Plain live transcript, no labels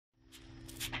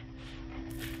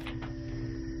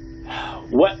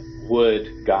What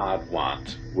would God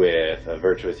want with a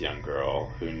virtuous young girl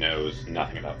who knows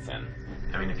nothing about sin?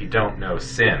 I mean, if you don't know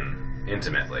sin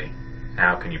intimately,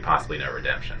 how can you possibly know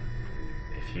redemption?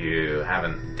 If you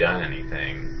haven't done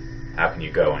anything, how can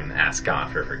you go and ask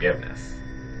God for forgiveness?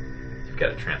 You've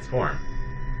got to transform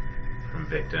from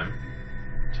victim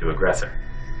to aggressor.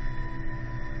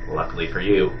 Luckily for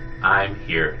you, I'm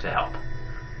here to help.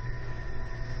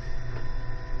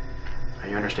 Are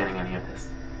you understanding any of this?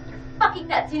 You're fucking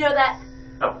nuts, you know that?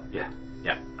 Oh, yeah,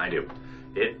 I do.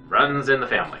 It runs in the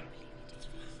family.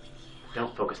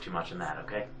 Don't focus too much on that,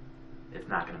 okay? It's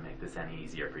not going to make this any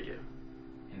easier for you.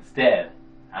 Instead,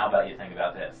 how about you think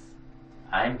about this?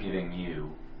 I'm giving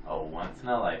you a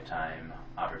once-in-a-lifetime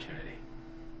opportunity.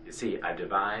 You see, I've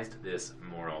devised this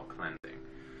moral cleansing.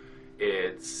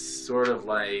 It's sort of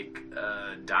like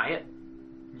a diet.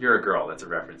 You're a girl, that's a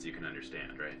reference you can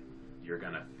understand, right? You're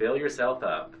going to fill yourself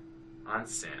up on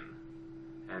sin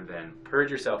and then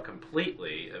purge yourself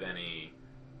completely of any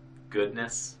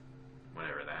goodness,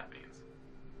 whatever that means,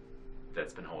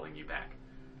 that's been holding you back.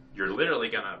 You're literally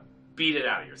going to beat it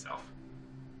out of yourself.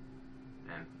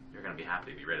 And you're going to be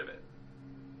happy to be rid of it.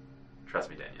 Trust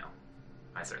me, Danielle.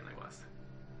 I certainly was.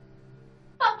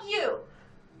 Fuck you!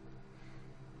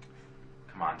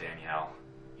 Come on, Danielle.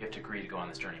 You have to agree to go on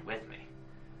this journey with me.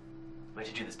 We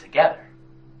have to do this together.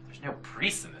 There's no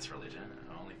priests in this religion,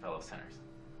 only fellow sinners.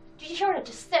 Did you hear what I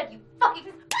just said, you fucking...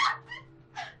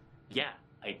 Yeah,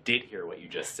 I did hear what you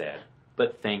just said.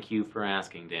 But thank you for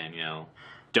asking, Danielle.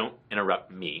 Don't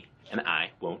interrupt me, and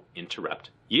I won't interrupt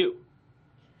you.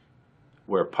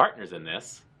 We're partners in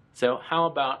this, so how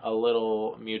about a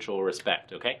little mutual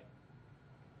respect, okay?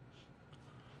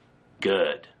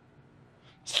 Good.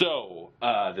 So,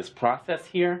 this process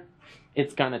here,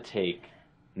 it's gonna take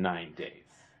 9 days.